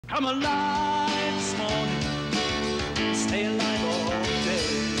Come alive this morning, stay alive all day.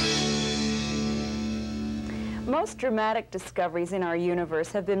 Most dramatic discoveries in our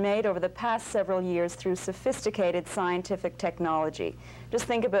universe have been made over the past several years through sophisticated scientific technology. Just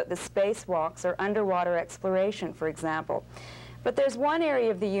think about the spacewalks or underwater exploration, for example. But there's one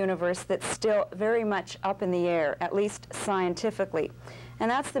area of the universe that's still very much up in the air, at least scientifically, and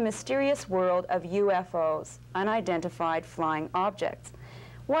that's the mysterious world of UFOs, unidentified flying objects.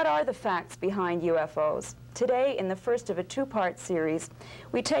 What are the facts behind UFOs? Today, in the first of a two-part series,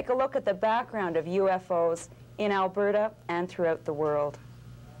 we take a look at the background of UFOs in Alberta and throughout the world.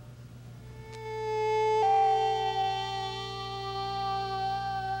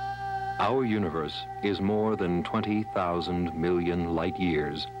 Our universe is more than 20,000 million light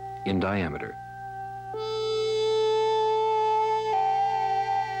years in diameter.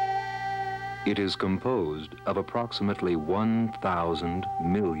 It is composed of approximately 1,000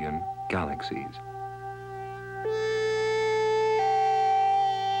 million galaxies.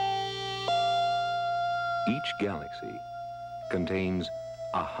 Each galaxy contains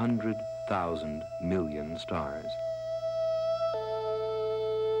 100,000 million stars.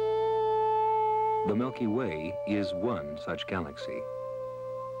 The Milky Way is one such galaxy.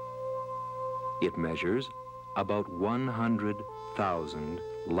 It measures about 100,000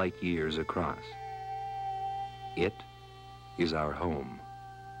 light years across. It is our home.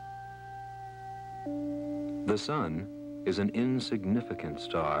 The Sun is an insignificant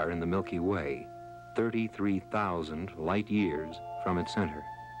star in the Milky Way, 33,000 light years from its center.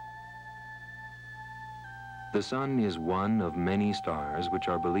 The Sun is one of many stars which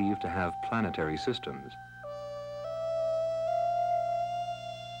are believed to have planetary systems.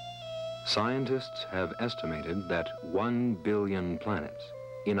 Scientists have estimated that 1 billion planets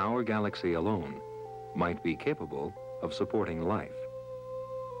in our galaxy alone might be capable of supporting life.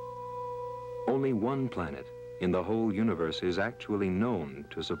 Only one planet in the whole universe is actually known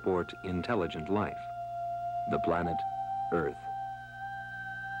to support intelligent life, the planet Earth.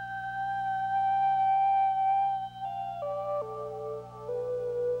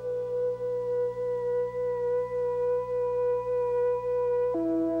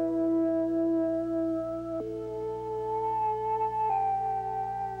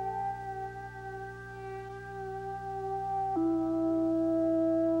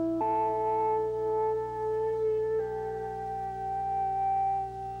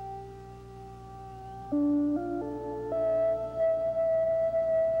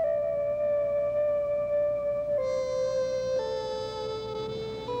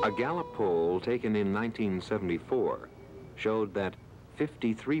 A Gallup poll taken in 1974 showed that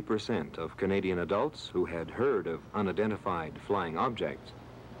 53% of Canadian adults who had heard of unidentified flying objects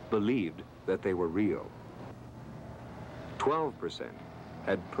believed that they were real. 12%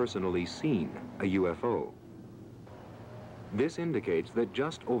 had personally seen a UFO. This indicates that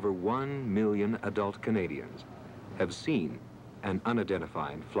just over 1 million adult Canadians have seen an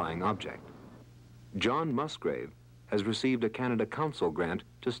unidentified flying object. John Musgrave has received a Canada Council grant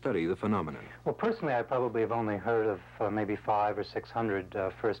to study the phenomenon. Well, personally, I probably have only heard of maybe 500 or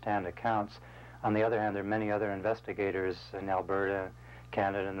 600 first-hand accounts. On the other hand, there are many other investigators in Alberta,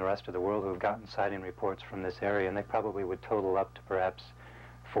 Canada, and the rest of the world who have gotten sighting reports from this area, and they probably would total up to perhaps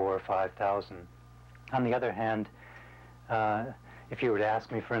 4,000 or 5,000. On the other hand, if you were to ask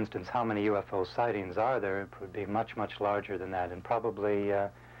me, for instance, how many UFO sightings are there, it would be much, much larger than that, and probably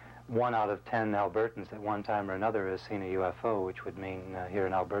 1 out of 10 Albertans at one time or another has seen a UFO, which would mean here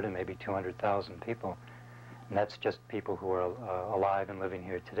in Alberta maybe 200,000 people. And that's just people who are alive and living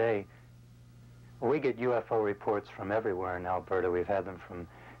here today. Well, we get UFO reports from everywhere in Alberta. We've had them from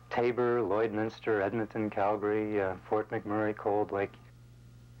Taber, Lloydminster, Edmonton, Calgary, Fort McMurray, Cold Lake.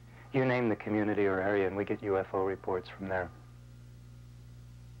 You name the community or area and we get UFO reports from there.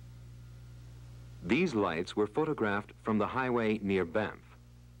 These lights were photographed from the highway near Banff.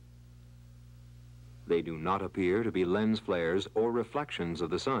 They do not appear to be lens flares or reflections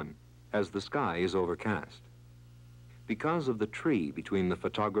of the sun, as the sky is overcast. Because of the tree between the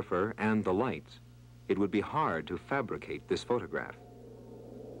photographer and the lights, it would be hard to fabricate this photograph.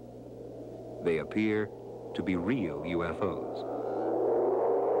 They appear to be real UFOs.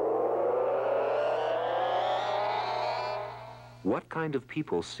 What kind of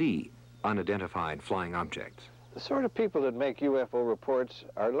people see unidentified flying objects? The sort of people that make UFO reports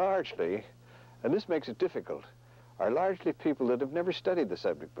are largely, and this makes it difficult, are largely people that have never studied the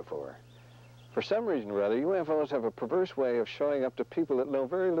subject before. For some reason or other, UFOs have a perverse way of showing up to people that know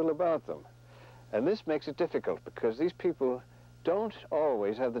very little about them. And this makes it difficult because these people don't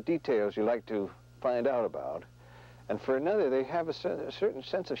always have the details you like to find out about. and for another, they have a certain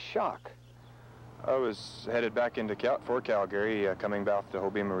sense of shock. I was headed back into for Calgary, coming back to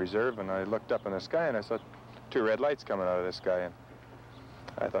Hobbema Reserve, and I looked up in the sky and I saw 2 red lights coming out of the sky, and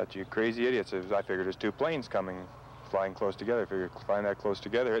I thought, you crazy idiots. I figured there's 2 planes coming, flying close together. I figured flying that close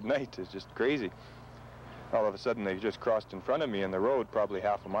together at night is just crazy. All of a sudden, they just crossed in front of me in the road, probably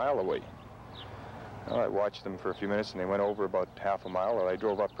half a mile away. Well, I watched them for a few minutes, and they went over about half a mile, and I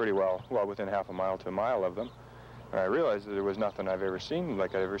drove up pretty well within half a mile to a mile of them. And I realized that there was nothing I've ever seen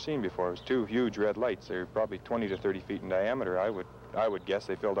like I've ever seen before. It was 2 huge red lights. They were probably 20 to 30 feet in diameter. I would guess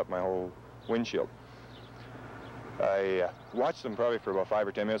they filled up my whole windshield. I watched them probably for about 5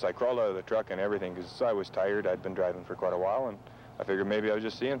 or 10 minutes. I crawled out of the truck and everything because I was tired. I'd been driving for quite a while, and I figured maybe I was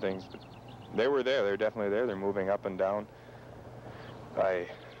just seeing things. But they were there. They're definitely there. They're moving up and down. I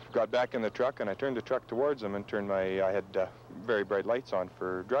got back in the truck, and I turned the truck towards them and I had very bright lights on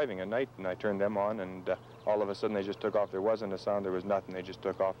for driving at night, and I turned them on, and all of a sudden they just took off. There wasn't a sound. There was nothing. They just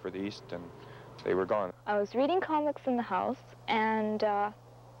took off for the east, and they were gone. I was reading comics in the house, and I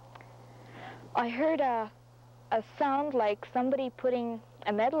heard a sound like somebody putting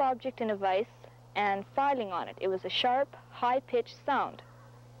a metal object in a vise and filing on it. It was a sharp, high-pitched sound.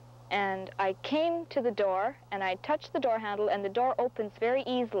 And I came to the door, and I touched the door handle, and the door opens very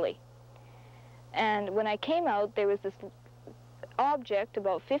easily. And when I came out, there was this object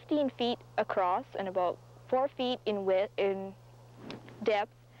about 15 feet across and about 4 feet in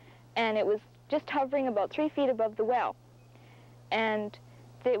depth, and it was just hovering about 3 feet above the well. And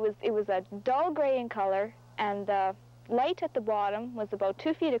it was a dull gray in color, and the light at the bottom was about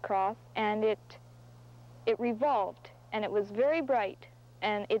 2 feet across, and it revolved, and it was very bright,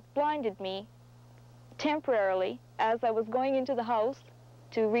 and it blinded me temporarily as I was going into the house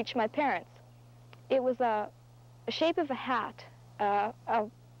to reach my parents. It was a shape of a hat,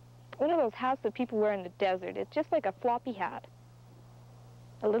 one of those hats that people wear in the desert. It's just like a floppy hat,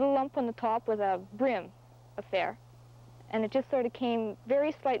 a little lump on the top with a brim affair, and it just sort of came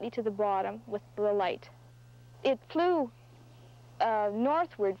very slightly to the bottom with the light. It flew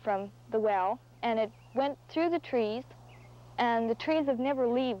northward from the well, and it went through the trees, and the trees have never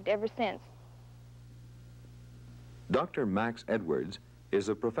leaved ever since. Dr. Max Edwards is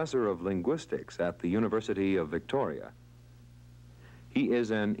a professor of linguistics at the University of Victoria. He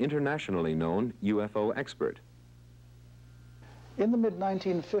is an internationally known UFO expert. In the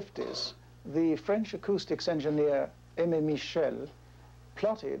mid-1950s, the French acoustics engineer Aimé Michel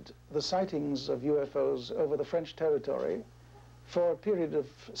plotted the sightings of UFOs over the French territory for a period of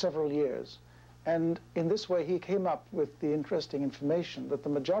several years. And in this way, he came up with the interesting information that the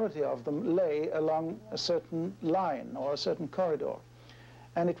majority of them lay along a certain line or a certain corridor.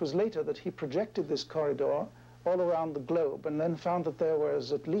 And it was later that he projected this corridor all around the globe, and then found that there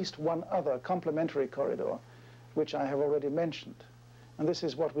was at least one other complementary corridor, which I have already mentioned. And this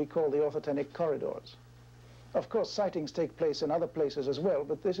is what we call the orthotenic corridors. Of course, sightings take place in other places as well,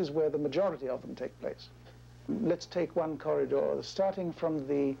 but this is where the majority of them take place. Let's take one corridor, starting from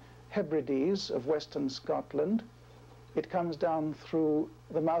the Hebrides of western Scotland. It comes down through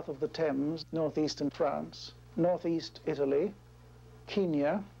the mouth of the Thames, northeastern France, northeast Italy,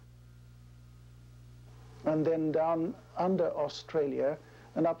 Kenya, and then down under Australia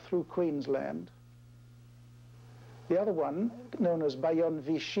and up through Queensland. The other one, known as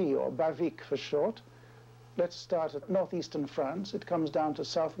Bayonne-Vichy, or Bavik for short, let's start at northeastern France. It comes down to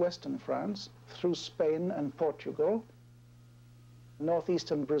southwestern France, through Spain and Portugal,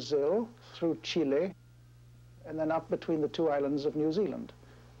 northeastern Brazil, through Chile, and then up between the 2 islands of New Zealand,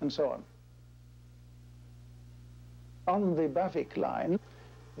 and so on. On the Bavik line,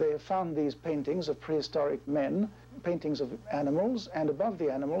 they have found these paintings of prehistoric men, paintings of animals, and above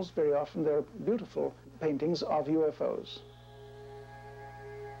the animals, very often, there are beautiful paintings of UFOs.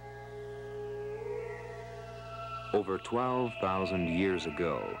 Over 12,000 years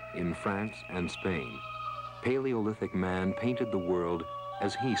ago, in France and Spain, Paleolithic man painted the world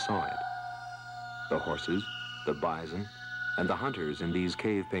as he saw it. The horses, the bison, and the hunters in these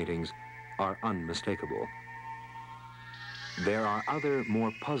cave paintings are unmistakable. There are other,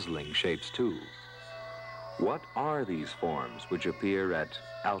 more puzzling shapes, too. What are these forms which appear at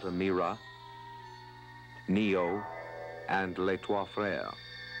Altamira, Neo, and Les Trois Frères?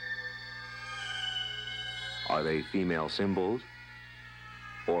 Are they female symbols,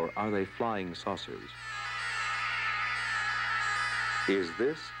 or are they flying saucers? Is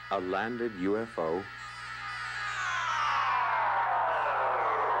this a landed UFO?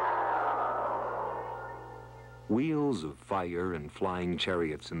 Wheels of fire and flying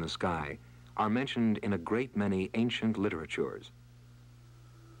chariots in the sky are mentioned in a great many ancient literatures.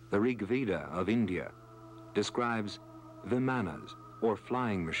 The Rig Veda of India describes vimanas, or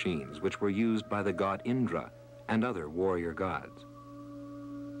flying machines, which were used by the god Indra and other warrior gods.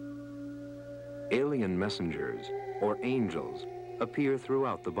 Alien messengers, or angels, appear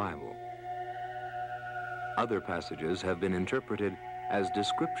throughout the Bible. Other passages have been interpreted as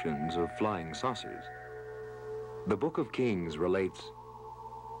descriptions of flying saucers. The Book of Kings relates,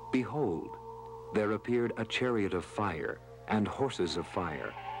 "Behold, there appeared a chariot of fire and horses of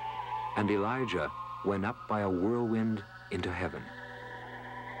fire, and Elijah went up by a whirlwind into heaven."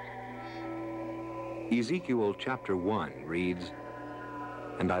 Ezekiel chapter 1 reads,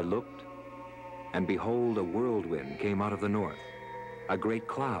 "And I looked, and behold, a whirlwind came out of the north, a great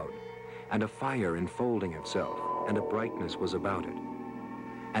cloud, and a fire enfolding itself, and a brightness was about it.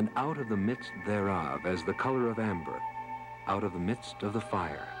 And out of the midst thereof, as the color of amber, out of the midst of the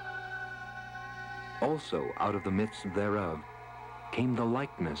fire. Also out of the midst thereof came the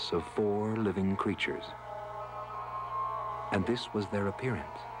likeness of 4 living creatures. And this was their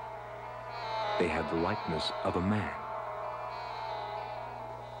appearance. They had the likeness of a man."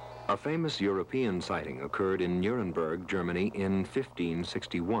 A famous European sighting occurred in Nuremberg, Germany in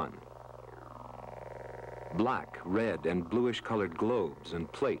 1561. Black, red, and bluish-colored globes and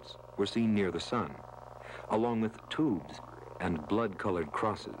plates were seen near the sun, along with tubes and blood-colored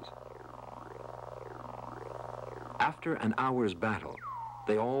crosses. After an hour's battle,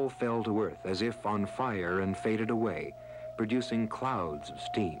 they all fell to earth as if on fire and faded away, producing clouds of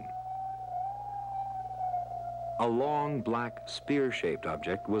steam. A long, black, spear-shaped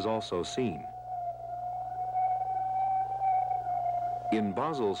object was also seen. In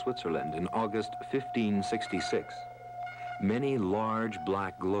Basel, Switzerland, in August 1566, many large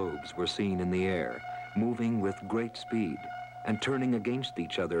black globes were seen in the air, moving with great speed and turning against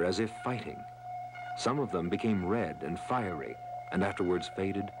each other as if fighting. Some of them became red and fiery and afterwards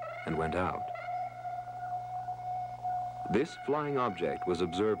faded and went out. This flying object was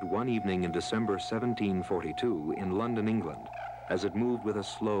observed one evening in December 1742 in London, England, as it moved with a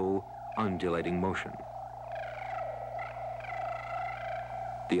slow, undulating motion.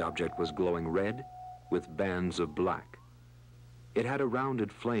 The object was glowing red with bands of black. It had a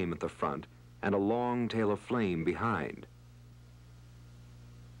rounded flame at the front and a long tail of flame behind.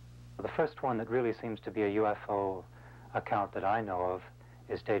 The first one that really seems to be a UFO account that I know of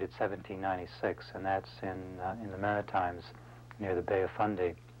is dated 1796, and that's in the Maritimes near the Bay of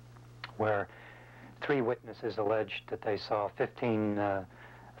Fundy, where 3 witnesses alleged that they saw 15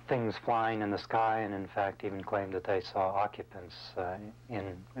 things flying in the sky, and in fact even claimed that they saw occupants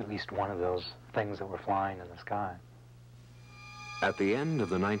in at least one of those things that were flying in the sky. At the end of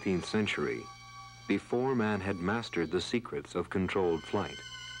the 19th century, before man had mastered the secrets of controlled flight,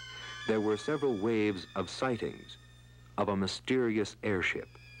 there were several waves of sightings of a mysterious airship.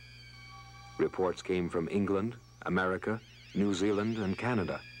 Reports came from England, America, New Zealand, and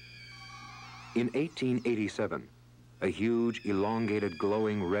Canada. In 1887, a huge, elongated,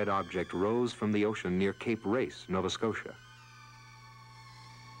 glowing red object rose from the ocean near Cape Race, Nova Scotia.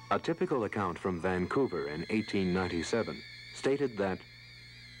 A typical account from Vancouver in 1897 stated that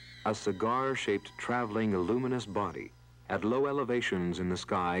a cigar-shaped traveling luminous body at low elevations in the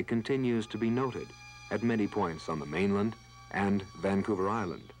sky continues to be noted at many points on the mainland and Vancouver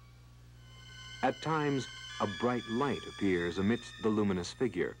Island. At times, a bright light appears amidst the luminous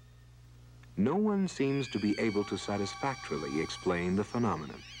figure. No one seems to be able to satisfactorily explain the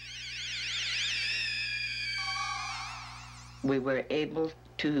phenomenon. We were able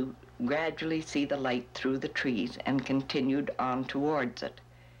to gradually see the light through the trees and continued on towards it.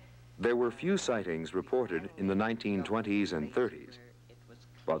 There were few sightings reported in the 1920s and 30s,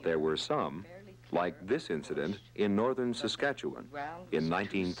 but there were some, like this incident in northern Saskatchewan in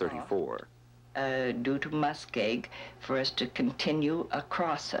 1934. Due to muskeg, for us to continue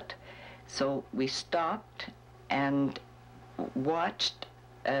across it. So we stopped and watched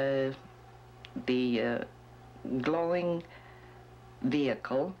the glowing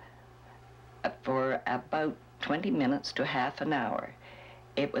vehicle for about 20 minutes to half an hour.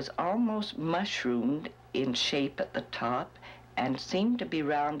 It was almost mushroomed in shape at the top and seemed to be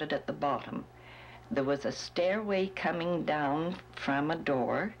rounded at the bottom. There was a stairway coming down from a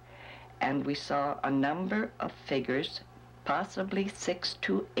door, and we saw a number of figures, possibly 6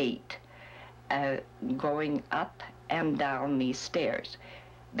 to 8, going up and down these stairs.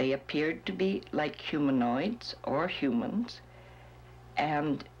 They appeared to be like humanoids or humans,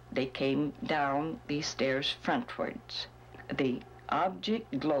 and they came down these stairs frontwards. The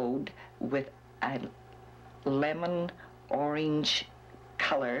object glowed with a lemon orange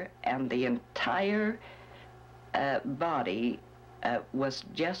color, and the entire body was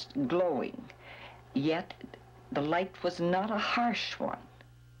just glowing. yet the light was not a harsh one.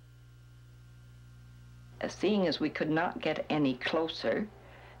 Seeing as we could not get any closer,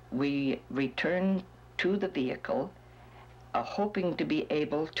 we returned to the vehicle, hoping to be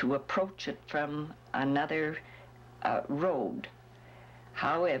able to approach it from another road.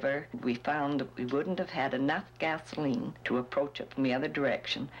 However, we found that we wouldn't have had enough gasoline to approach it from the other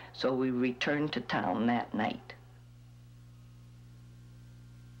direction, so we returned to town that night.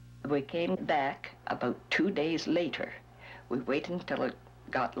 We came back about 2 days later. We waited until it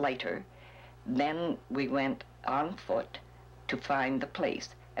got lighter. Then we went on foot to find the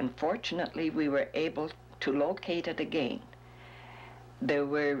place, and fortunately we were able to locate it again. There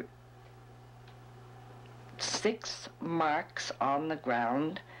were 6 marks on the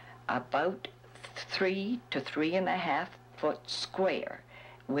ground, about 3 to 3.5 foot square,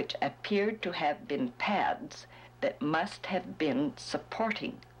 which appeared to have been pads that must have been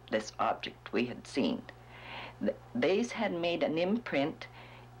supporting this object we had seen. These had made an imprint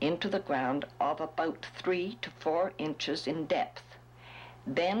into the ground of about 3 to 4 inches in depth.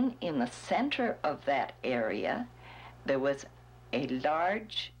 Then in the center of that area, there was a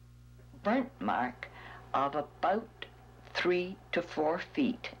large burnt mark of about 3 to 4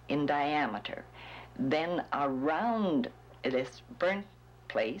 feet in diameter. Then around this burnt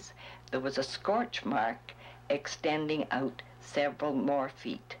place, there was a scorch mark extending out several more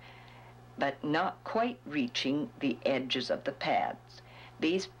feet, but not quite reaching the edges of the pads.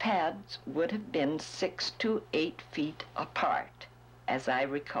 These pads would have been 6 to 8 feet apart, as I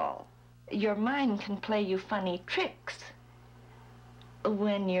recall. Your mind can play you funny tricks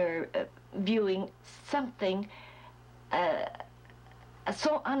when you're viewing something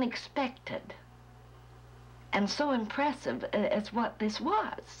so unexpected and so impressive as what this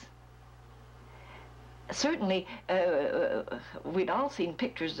was. Certainly, we'd all seen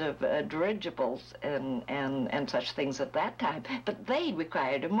pictures of dirigibles and such things at that time, but they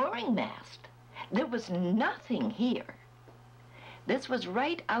required a mooring mast. There was nothing here. This was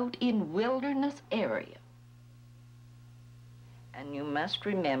right out in wilderness area. And you must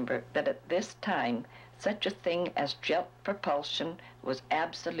remember that at this time, such a thing as jet propulsion was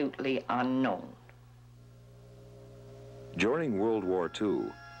absolutely unknown. During World War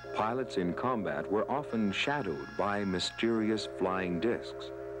II, pilots in combat were often shadowed by mysterious flying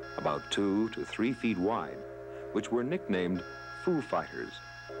discs, about 2 to 3 feet wide, which were nicknamed Foo Fighters,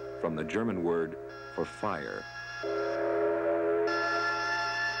 from the German word for fire.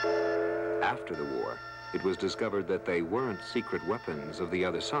 After the war, it was discovered that they weren't secret weapons of the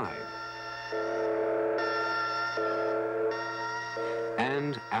other side.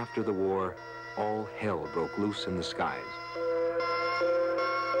 And after the war, all hell broke loose in the skies.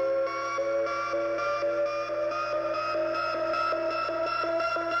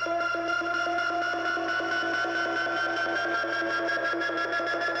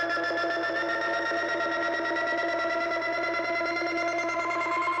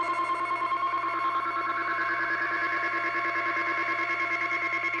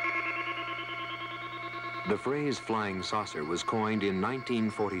 The phrase flying saucer was coined in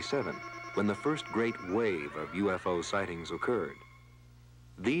 1947 when the first great wave of UFO sightings occurred.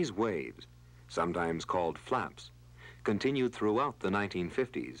 These waves, sometimes called flaps, continued throughout the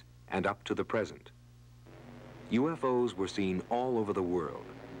 1950s and up to the present. UFOs were seen all over the world.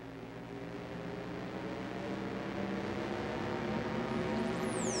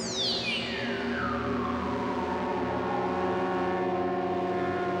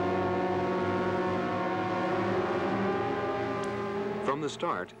 From the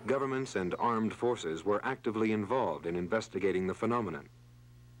start, governments and armed forces were actively involved in investigating the phenomenon.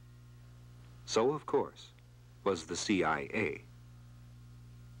 So, of course, was the CIA.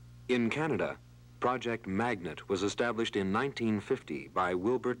 In Canada, Project Magnet was established in 1950 by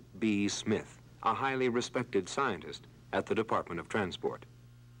Wilbert B. Smith, a highly respected scientist at the Department of Transport.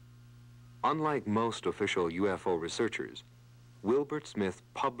 Unlike most official UFO researchers, Wilbert Smith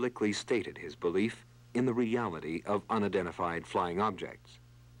publicly stated his belief in the reality of unidentified flying objects.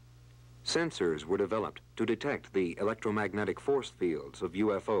 Sensors were developed to detect the electromagnetic force fields of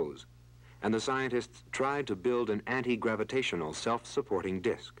UFOs, and the scientists tried to build an anti-gravitational self-supporting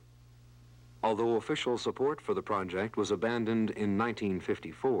disk. Although official support for the project was abandoned in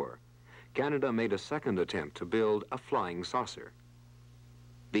 1954, Canada made a second attempt to build a flying saucer.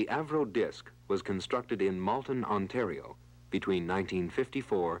 The Avro disk was constructed in Malton, Ontario, between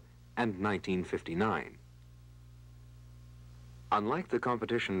 1954 and 1959. Unlike the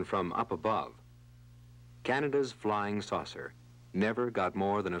competition from up above, Canada's flying saucer never got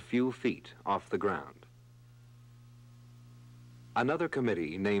more than a few feet off the ground. Another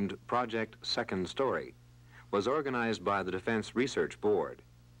committee named Project Second Story was organized by the Defense Research Board.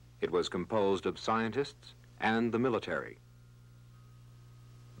 It was composed of scientists and the military.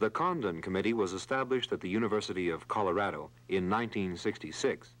 The Condon Committee was established at the University of Colorado in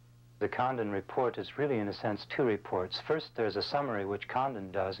 1966. The Condon report is really, in a sense, two reports. First, there's a summary which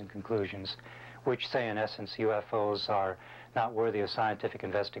Condon does in conclusions, which say, in essence, UFOs are not worthy of scientific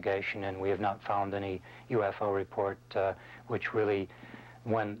investigation, and we have not found any UFO report which really,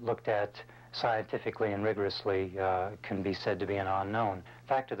 when looked at scientifically and rigorously, can be said to be an unknown.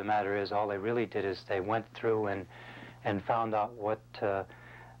 Fact of the matter is, all they really did is they went through and found out what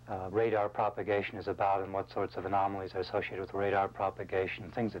radar propagation is about and what sorts of anomalies are associated with radar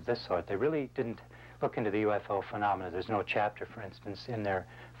propagation, things of this sort. They really didn't look into the UFO phenomena. There's no chapter, for instance, in their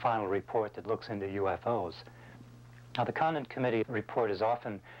final report that looks into UFOs. Now, the Condon Committee report is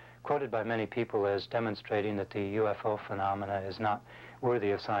often quoted by many people as demonstrating that the UFO phenomena is not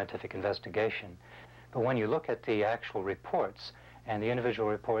worthy of scientific investigation. But when you look at the actual reports and the individual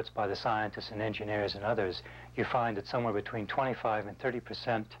reports by the scientists and engineers and others, you find that somewhere between 25 and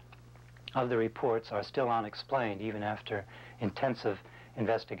 30% of the reports are still unexplained, even after intensive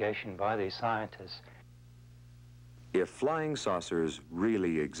investigation by these scientists. If flying saucers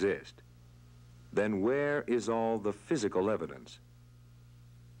really exist, then where is all the physical evidence?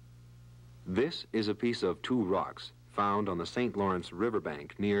 This is a piece of two rocks found on the St. Lawrence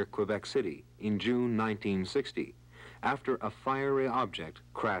riverbank near Quebec City in June 1960, after a fiery object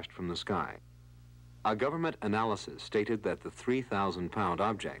crashed from the sky. A government analysis stated that the 3,000-pound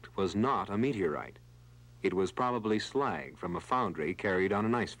object was not a meteorite. It was probably slag from a foundry carried on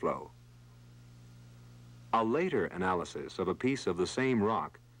an ice floe. A later analysis of a piece of the same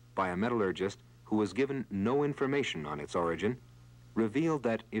rock by a metallurgist who was given no information on its origin revealed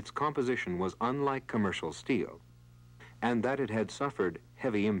that its composition was unlike commercial steel and that it had suffered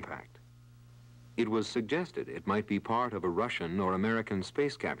heavy impact. It was suggested it might be part of a Russian or American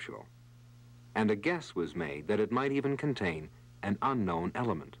space capsule, and a guess was made that it might even contain an unknown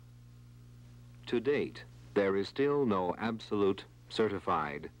element. To date, there is still no absolute,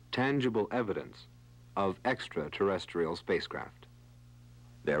 certified, tangible evidence of extraterrestrial spacecraft.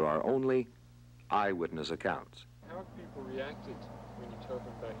 There are only eyewitness accounts. How have people reacted when you tell them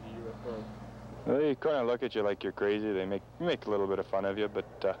about the UFO? Well, they kind of look at you like you're crazy. They make a little bit of fun of you,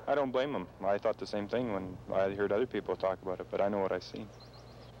 but I don't blame them. I thought the same thing when I heard other people talk about it, but I know what I've seen.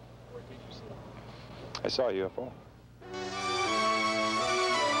 What did you see? I saw a UFO.